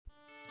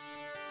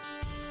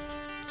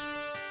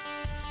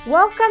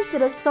Welcome to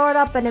the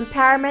Startup and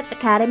Empowerment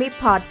Academy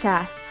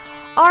podcast.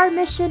 Our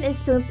mission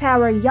is to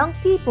empower young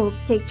people to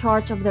take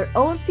charge of their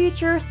own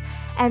futures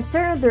and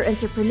turn their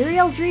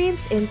entrepreneurial dreams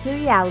into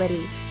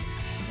reality.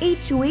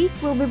 Each week,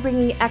 we'll be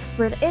bringing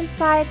expert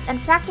insights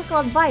and practical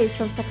advice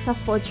from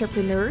successful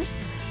entrepreneurs,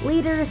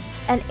 leaders,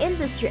 and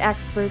industry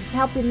experts to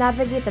help you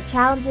navigate the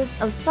challenges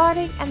of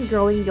starting and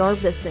growing your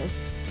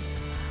business.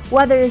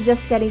 Whether you're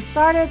just getting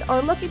started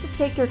or looking to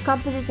take your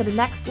company to the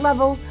next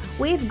level,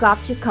 we've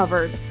got you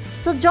covered.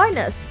 So join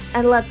us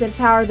and let's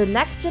empower the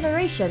next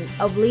generation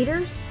of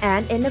leaders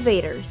and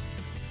innovators.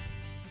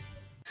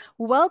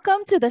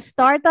 Welcome to the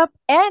Startup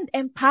and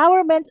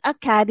Empowerment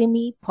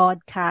Academy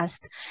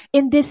podcast.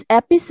 In this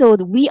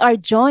episode, we are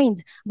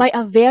joined by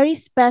a very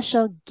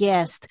special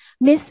guest,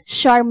 Miss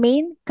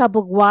Sharmaine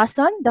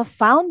Cabugwason, the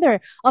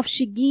founder of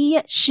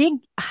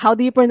how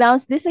do you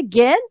pronounce this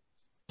again?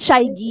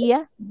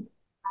 Shygia?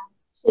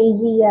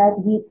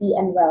 Shygia Beauty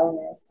and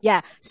Wellness.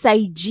 Yeah,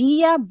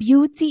 Shygia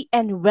Beauty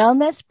and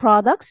Wellness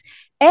Products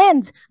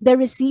and the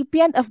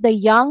recipient of the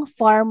Young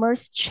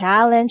Farmers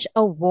Challenge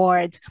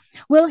Award.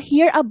 We'll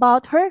hear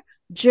about her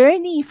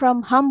journey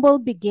from humble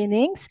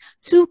beginnings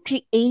to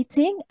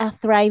creating a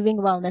thriving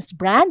wellness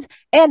brand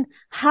and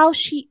how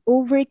she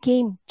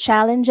overcame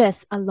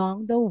challenges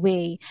along the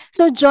way.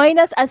 So join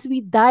us as we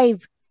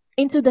dive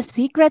into the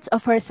secrets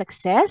of her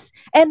success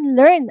and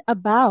learn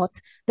about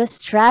the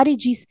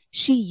strategies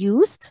she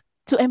used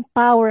to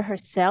empower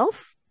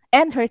herself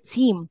and her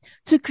team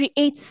to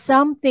create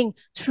something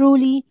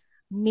truly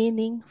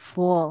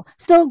meaningful.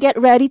 So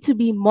get ready to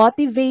be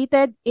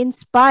motivated,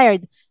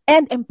 inspired,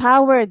 and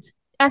empowered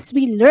as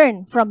we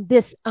learn from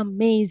this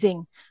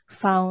amazing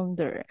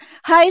founder.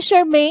 Hi,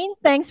 Sharmaine.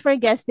 Thanks for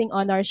guesting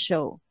on our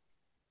show.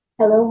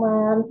 Hello,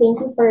 ma'am. Thank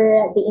you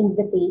for the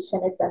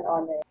invitation. It's an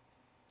honor.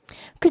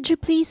 Could you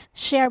please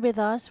share with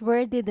us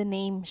where did the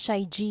name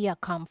Shygia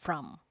come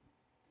from?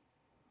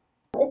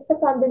 It's a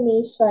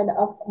combination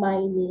of my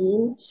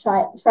name,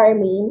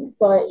 Sharmaine.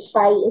 So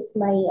Shy is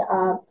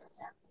my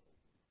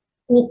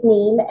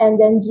nickname, and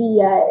then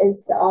Gia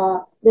is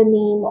the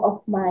name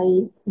of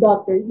my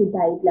daughter who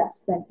died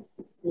last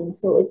 2016.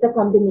 So it's a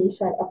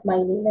combination of my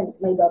name and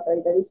my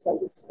daughter. That is why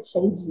it's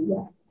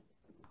Shygia.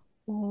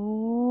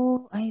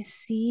 Oh, I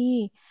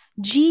see.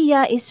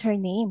 Gia is her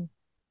name.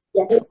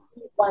 Yes, I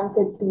really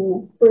wanted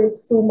to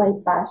pursue my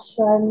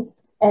passion,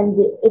 and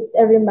it's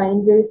a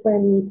reminder for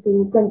me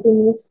to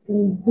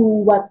continuously do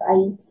what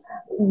I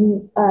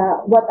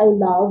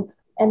love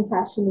and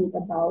passionate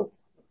about.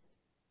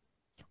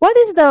 What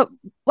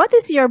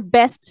is your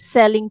best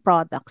selling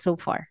product so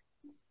far?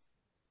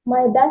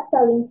 My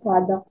best-selling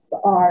products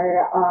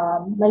are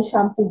my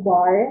shampoo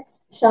bar,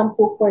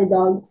 shampoo for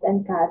dogs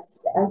and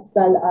cats, as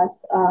well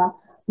as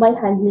my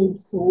handmade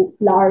soap,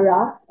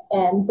 Lara,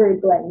 and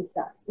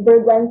Vergüenza.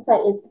 Vergüenza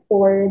is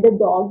for the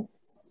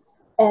dogs,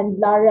 and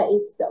Lara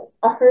is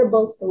a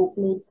herbal soap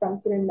made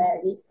from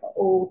turmeric,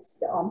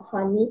 oats,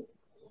 honey,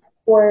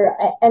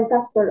 and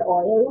castor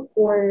oil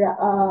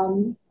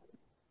for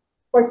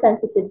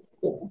sensitive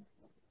skin.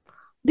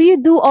 Do you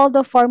do all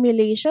the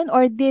formulation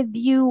or did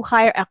you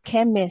hire a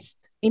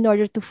chemist in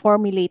order to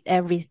formulate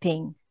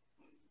everything?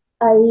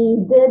 I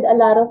did a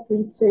lot of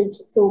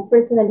research. So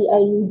personally, I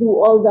do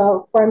all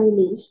the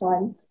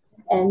formulation,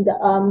 and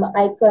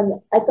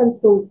I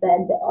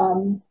consulted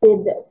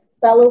with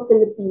fellow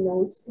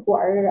Filipinos who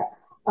are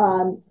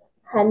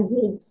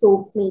handmade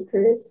soap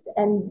makers,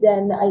 and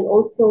then I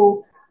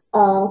also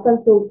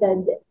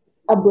consulted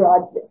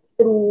abroad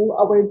through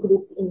our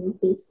group in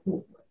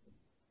Facebook.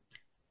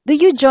 Do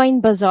you join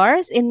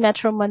bazaars in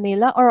Metro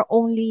Manila or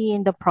only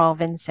in the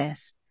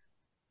provinces?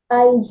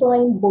 I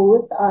joined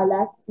both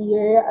last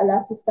year,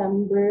 last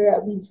December.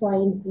 We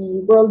joined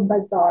the World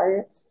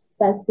Bazaar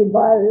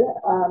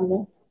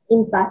Festival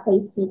in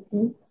Pasay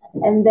City.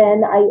 And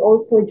then I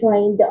also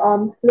joined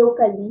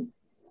locally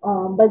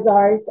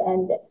bazaars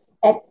and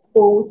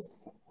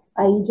expos.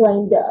 I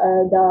joined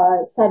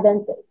the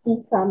 7th Sea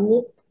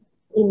Summit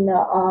in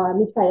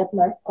Midsayap,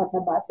 North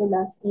Cotabato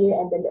last year,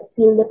 and then the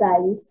Field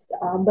Rice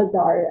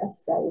Bazaar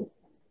as well.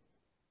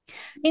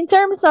 In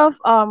terms of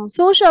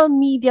social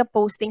media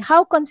posting,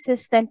 how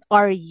consistent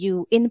are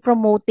you in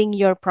promoting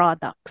your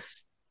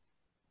products?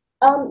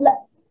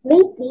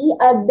 Lately,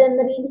 I've been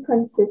really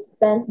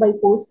consistent by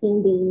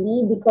posting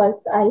daily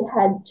because I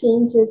had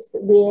changes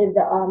with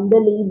the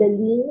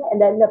labeling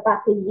and then the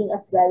packaging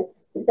as well.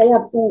 Because I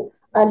have to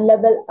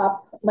level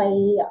up my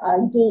A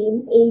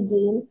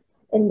game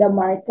in the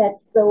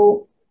market.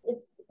 So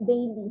it's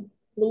daily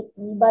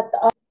lately. But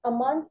a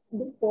month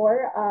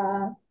before,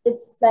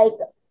 it's like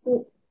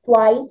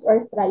twice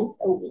or thrice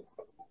a week.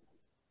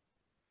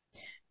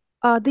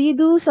 Do you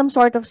do some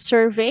sort of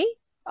survey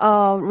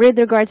with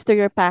regards to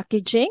your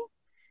packaging?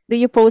 Do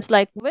you post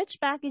like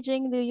which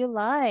packaging do you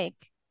like?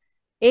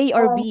 A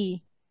or Um,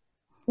 B?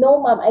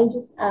 No, ma'am, I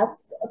just asked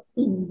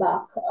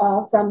feedback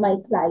from my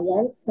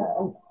clients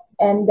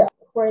and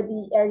for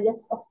the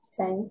areas of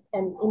strength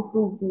and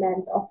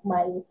improvement of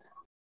my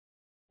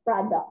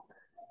product.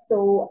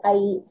 So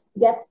I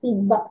get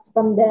feedbacks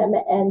from them,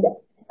 and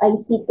I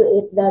see to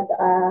it that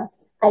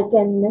I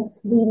can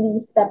really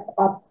step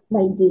up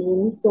my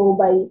game. So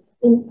by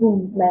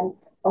improvement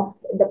of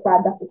the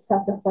product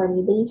itself, the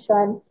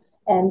formulation,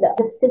 and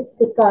the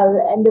physical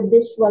and the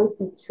visual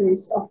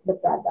features of the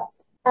product.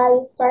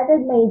 I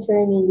started my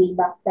journey way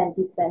back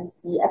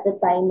 2020 at the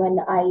time when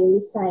I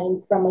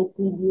resigned from my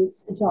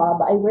previous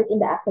job. I worked in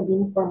the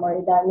academy for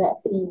more than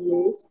 3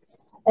 years.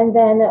 And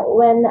then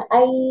when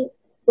I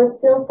was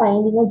still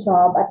finding a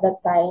job at that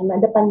time,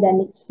 the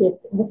pandemic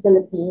hit the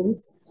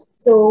Philippines.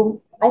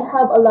 So I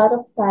have a lot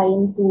of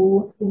time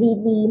to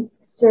really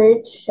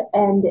search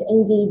and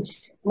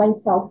engage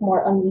myself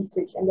more on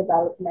research and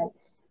development.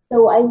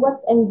 So I was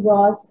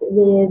engrossed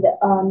with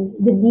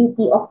the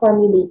beauty of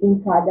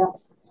formulating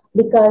products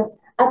because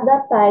at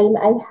that time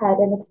I had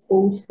an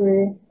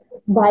exposure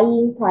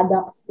buying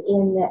products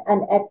in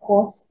an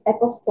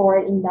eco store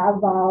in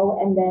Davao,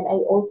 and then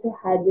I also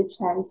had the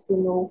chance to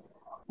know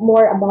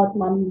more about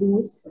Ma'am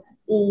Luz,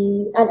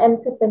 an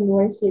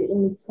entrepreneur here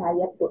in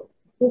Midsaya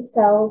who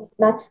sells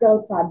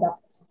natural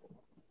products.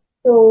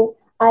 So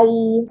I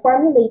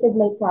formulated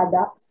my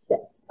products.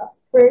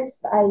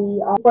 First, I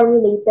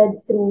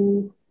formulated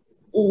through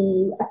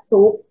a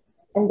soap,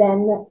 and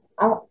then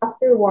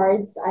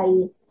afterwards,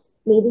 I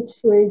made it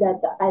sure that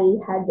I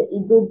had a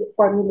good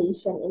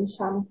formulation in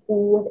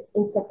shampoo,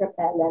 insect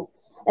repellent.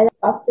 And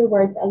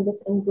afterwards, I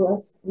was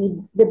engrossed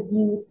with the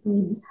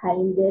beauty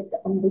behind it,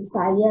 the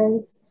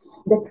science,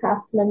 the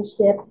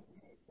craftsmanship.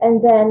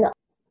 And then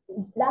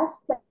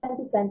last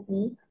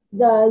 2020,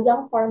 the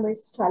Young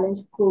Farmers Challenge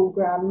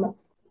program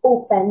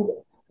opened,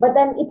 but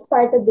then it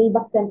started way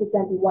back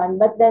 2021.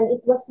 But then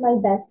it was my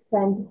best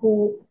friend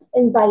who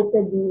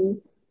invited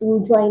me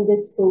to join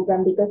this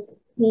program because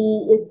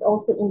he is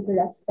also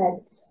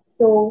interested.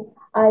 So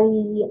I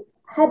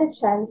had a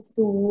chance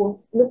to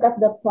look at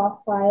the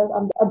profile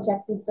of the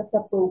objectives of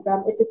the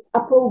program. It is a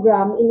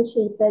program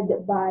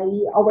initiated by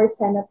our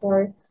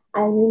Senator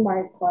Annie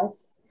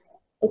Marcos,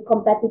 a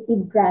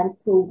competitive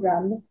grant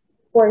program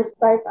for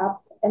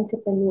startup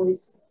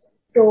entrepreneurs.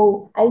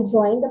 So I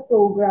joined the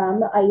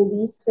program, I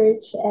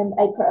researched and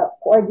I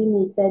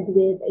coordinated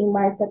with a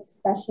market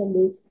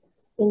specialist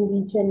in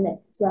Region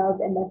 12,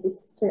 and that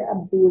is Sir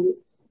Abdul.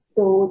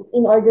 So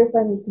in order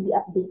for me to be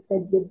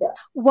updated with the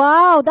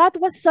Wow,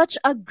 that was such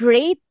a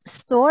great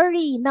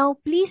story. Now,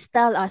 please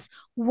tell us,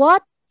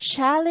 what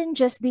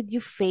challenges did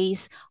you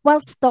face while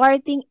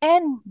starting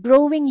and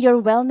growing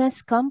your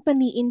wellness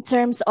company in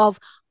terms of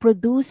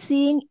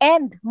producing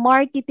and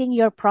marketing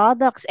your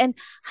products? And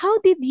how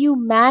did you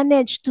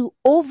manage to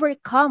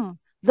overcome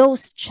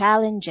those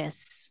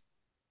challenges?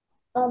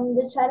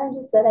 The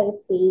challenges that I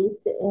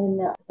face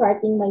in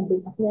starting my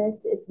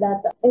business is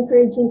that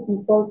encouraging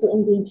people to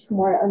engage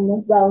more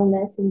on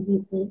wellness and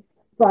beauty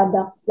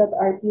products that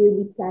are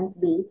purely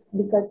plant-based,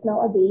 because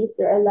nowadays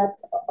there are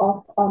lots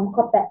of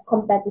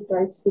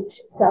competitors which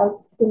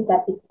sells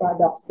synthetic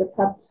products that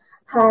have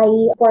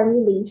high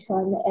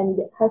formulation and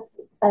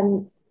has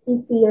an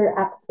easier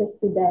access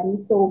to them.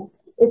 So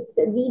it's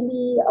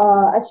really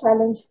a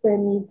challenge for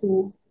me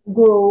to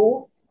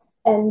grow,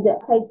 and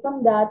aside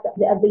from that,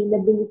 the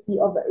availability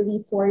of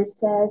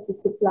resources, the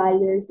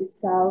suppliers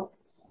itself,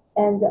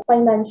 and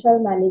financial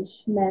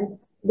management,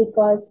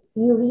 because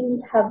you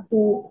really have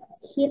to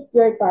hit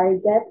your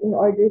target in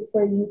order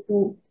for you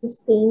to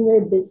sustain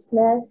your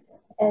business.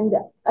 And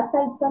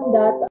aside from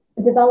that,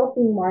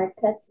 developing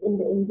markets in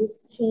the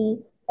industry,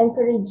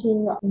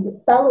 encouraging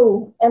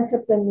fellow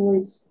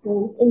entrepreneurs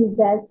to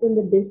invest in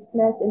the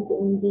business and to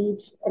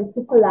engage and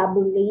to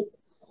collaborate,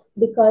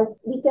 because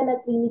we cannot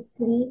really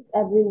please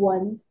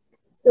everyone.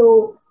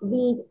 So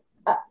the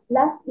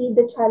lastly,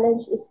 the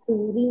challenge is to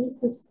really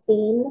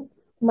sustain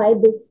my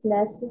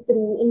business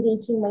through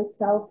engaging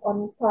myself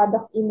on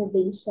product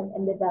innovation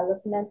and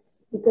development,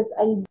 because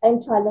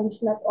I'm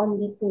challenged not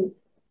only to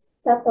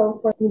settle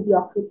for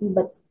mediocrity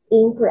but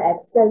aim for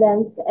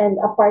excellence, and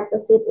a part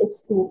of it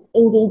is to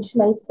engage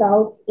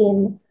myself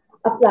in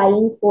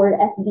applying for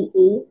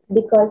FDA,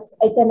 because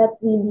I cannot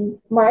really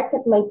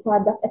market my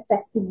product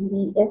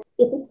effectively if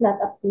it is not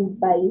approved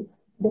by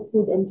the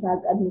Food and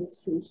Drug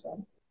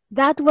Administration.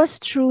 That was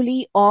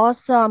truly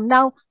awesome.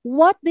 Now,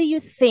 what do you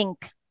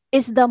think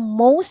is the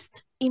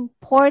most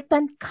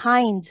important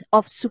kind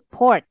of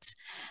support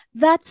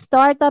that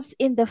startups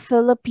in the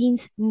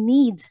Philippines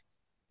need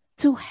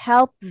to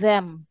help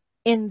them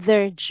in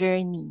their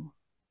journey?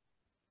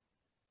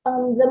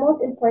 The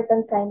most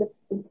important kind of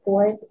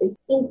support is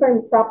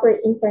proper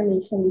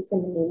information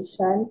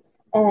dissemination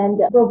and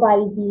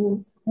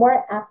providing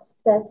more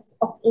access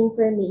of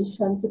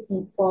information to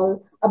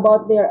people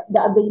about the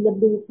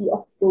availability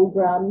of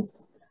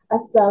programs,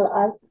 as well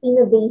as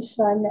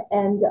innovation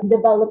and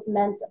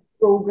development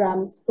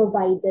programs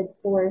provided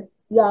for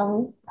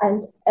young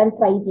and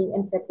thriving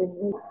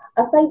entrepreneurs.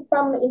 Aside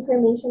from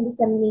information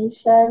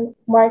dissemination,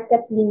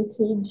 market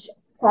linkage,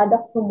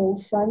 product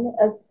promotion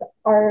as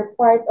are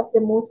part of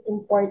the most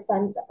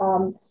important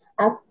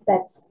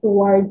aspects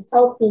towards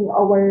helping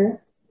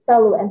our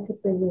fellow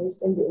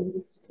entrepreneurs in the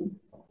industry.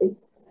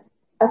 It's,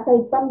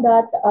 aside from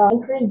that,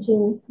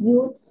 encouraging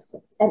youths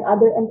and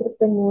other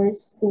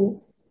entrepreneurs to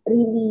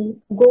really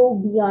go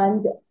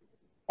beyond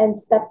and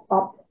step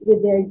up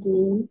with their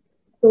game.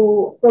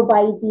 So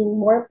providing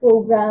more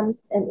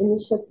programs and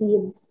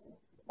initiatives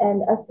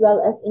and as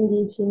well as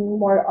engaging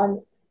more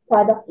on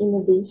product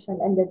innovation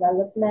and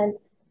development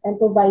and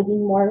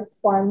providing more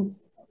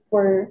funds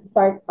for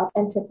startup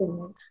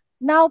entrepreneurs.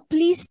 Now,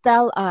 please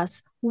tell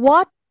us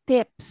what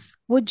tips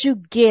would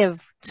you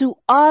give to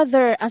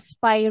other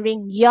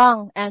aspiring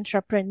young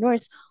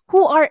entrepreneurs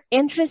who are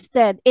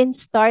interested in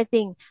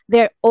starting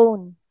their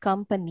own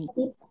company?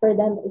 Tips for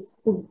them is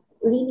to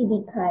really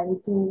be kind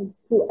to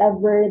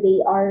whoever they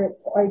are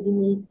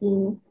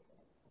coordinating,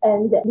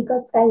 and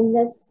because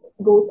kindness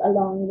goes a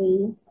long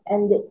way,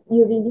 and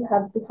you really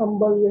have to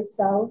humble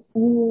yourself.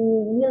 You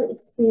will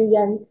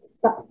experience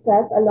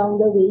success along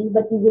the way,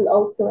 but you will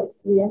also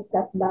experience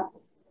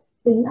setbacks,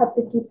 so you have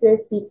to keep your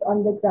feet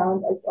on the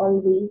ground as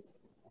always,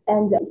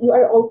 and you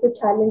are also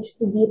challenged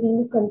to be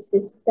really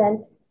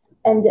consistent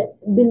and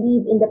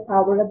believe in the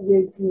power of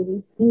your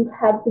dreams. You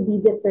have to be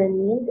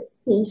determined,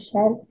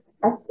 patient,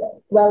 as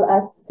well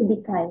as to be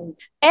kind.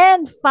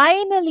 And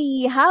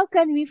finally, how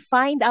can we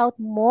find out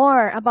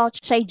more about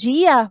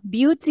Shygia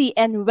Beauty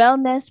and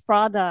Wellness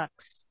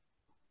products?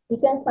 You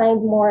can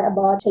find more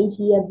about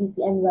Shygia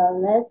Beauty and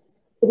Wellness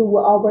through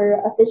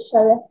our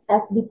official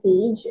FB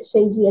page,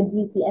 Shygia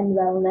Beauty and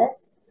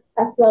Wellness,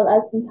 as well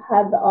as we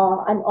have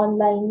an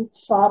online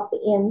shop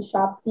in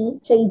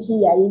Shopee,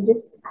 Shygia. You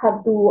just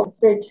have to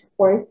search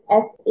for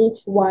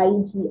Shygia,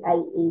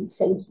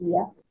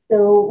 Shygia.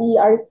 So we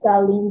are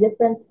selling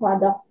different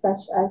products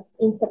such as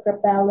insect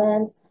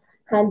repellent,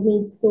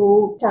 handmade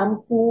soap,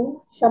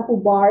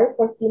 shampoo bar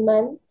for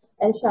human,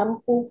 and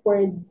shampoo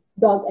for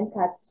dog and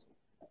cats,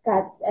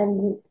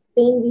 and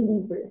pain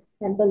reliever,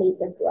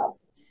 ventilated drug.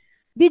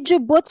 Did you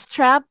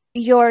bootstrap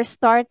your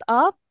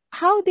startup?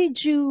 How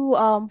did you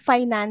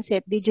finance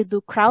it? Did you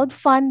do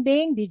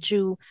crowdfunding? Did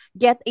you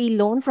get a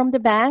loan from the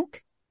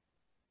bank?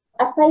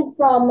 Aside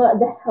from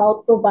the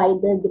help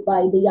provided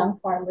by the Young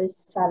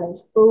Farmers Challenge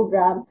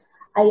program,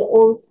 I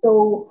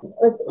also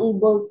was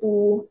able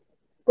to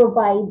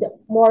provide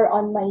more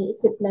on my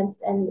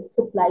equipments and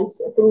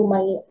supplies through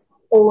my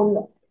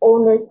own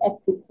owner's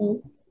equity,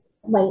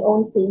 my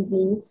own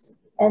savings,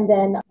 and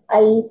then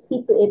I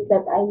see to it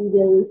that I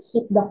will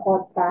hit the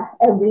quota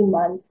every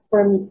month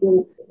for me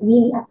to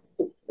really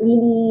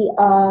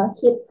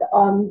hit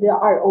the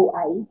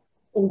ROI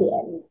in the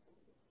end.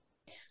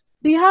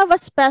 Do you have a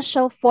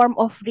special form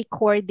of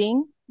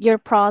recording your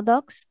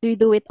products? Do you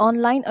do it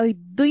online or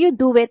do you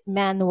do it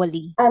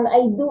manually?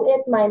 I do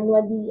it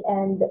manually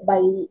and by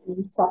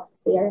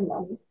software,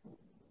 ma'am.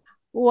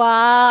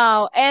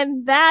 Wow.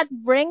 And that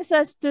brings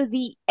us to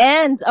the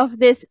end of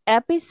this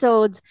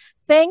episode.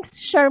 Thanks,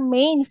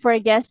 Sharmaine, for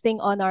guesting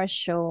on our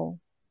show.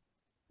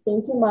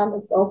 Thank you, ma'am.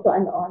 It's also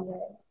an honor.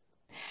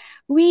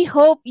 We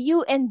hope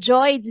you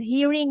enjoyed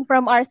hearing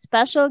from our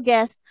special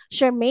guest,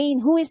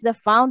 Sharmaine, who is the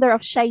founder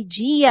of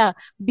Shygia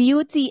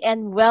Beauty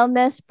and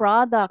Wellness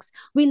Products.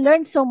 We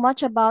learned so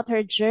much about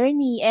her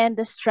journey and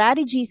the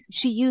strategies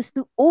she used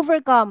to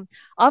overcome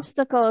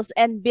obstacles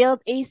and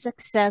build a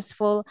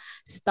successful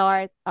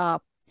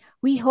startup.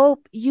 We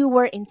hope you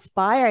were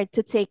inspired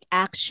to take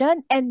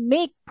action and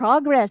make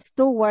progress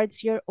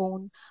towards your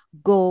own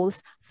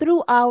goals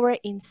through our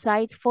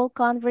insightful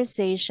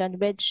conversation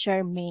with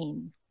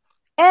Sharmaine.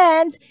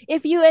 And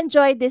if you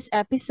enjoyed this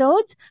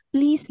episode,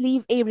 please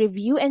leave a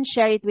review and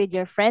share it with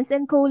your friends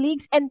and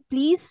colleagues. And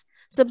please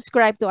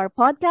subscribe to our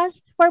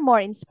podcast for more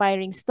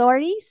inspiring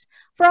stories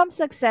from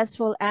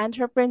successful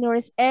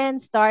entrepreneurs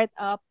and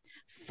startup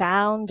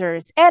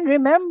founders. And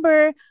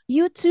remember,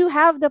 you too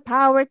have the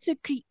power to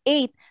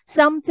create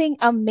something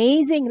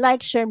amazing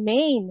like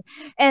Sharmaine.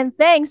 And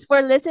thanks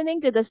for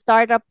listening to the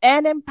Startup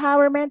and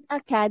Empowerment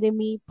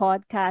Academy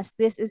podcast.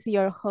 This is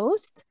your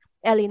host,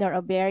 Eleanor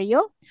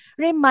Oberio,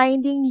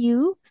 reminding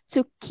you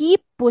to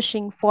keep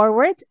pushing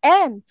forward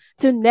and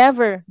to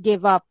never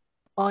give up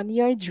on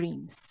your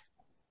dreams.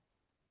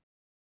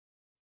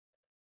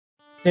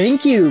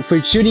 Thank you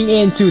for tuning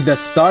in to the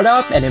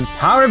Startup and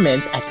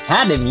Empowerment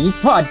Academy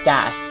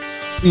podcast.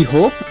 We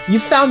hope you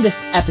found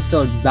this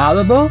episode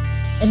valuable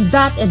and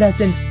that it has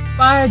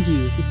inspired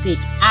you to take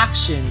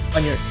action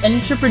on your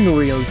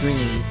entrepreneurial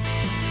dreams.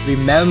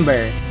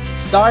 Remember,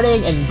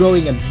 starting and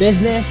growing a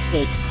business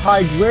takes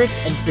hard work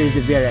and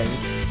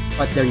perseverance,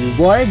 but the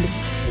reward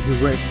is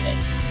worth it.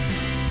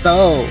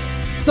 So,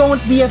 don't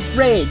be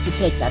afraid to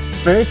take that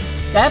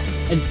first step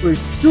and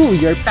pursue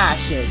your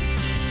passions.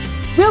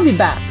 We'll be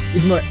back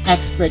with more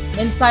expert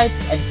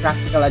insights and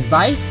practical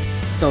advice,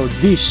 so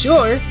be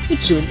sure to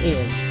tune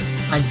in.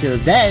 Until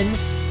then,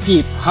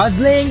 keep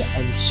hustling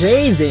and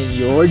chasing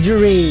your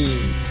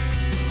dreams.